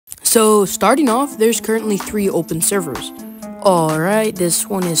So starting off, there's currently 3 open servers. Alright, this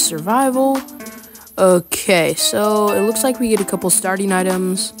one is survival. Okay, so it looks like we get a couple starting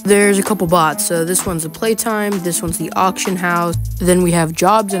items. There's a couple bots. So this one's the playtime, this one's the auction house. Then we have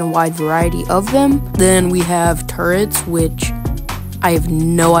jobs and a wide variety of them. Then we have turrets, which I have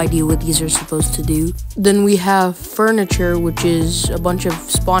no idea what these are supposed to do. Then we have furniture, which is a bunch of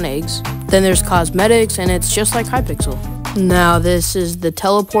spawn eggs. Then there's cosmetics, and it's just like Hypixel. Now this is the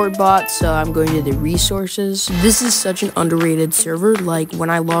teleport bot, so I'm going to the resources. This is such an underrated server. Like, when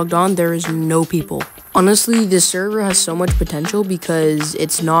I logged on, there is no people. Honestly, this server has so much potential because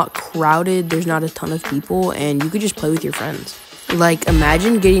it's not crowded, there's not a ton of people, and you could just play with your friends. Like,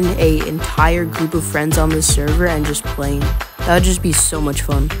 imagine getting an entire group of friends on this server and just playing. That would just be so much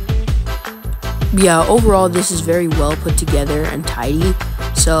fun. Yeah, overall, this is very well put together and tidy.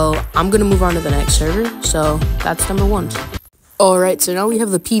 So I'm gonna move on to the next server. So that's number 1. Alright, so now we have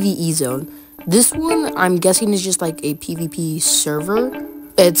the PvE zone. This one, I'm guessing, is just like a PvP server.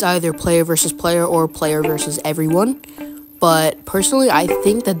 It's either player versus player or player versus everyone. But personally, I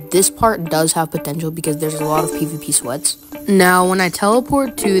think that this part does have potential because there's a lot of PvP sweats. Now, when I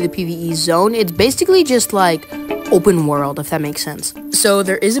teleport to the PvE zone, it's basically just like open world, if that makes sense. So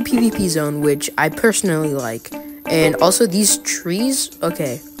there is a PvP zone, which I personally like. And also these trees,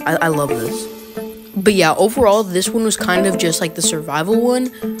 okay, I love this. But yeah, overall, this one was kind of just like the survival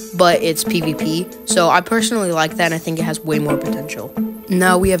one, but it's PvP. So I personally like that, and I think it has way more potential.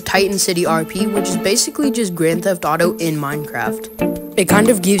 Now we have Titan City RP, which is basically just Grand Theft Auto in Minecraft. It kind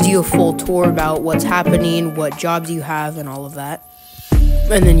of gives you a full tour about what's happening, what jobs you have, and all of that.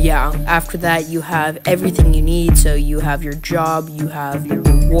 And then yeah, after that you have everything you need. So you have your job, you have your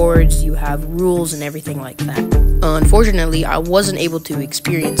rewards, you have rules, and everything like that. Unfortunately, I wasn't able to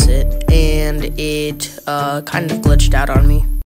experience it, and it kind of glitched out on me.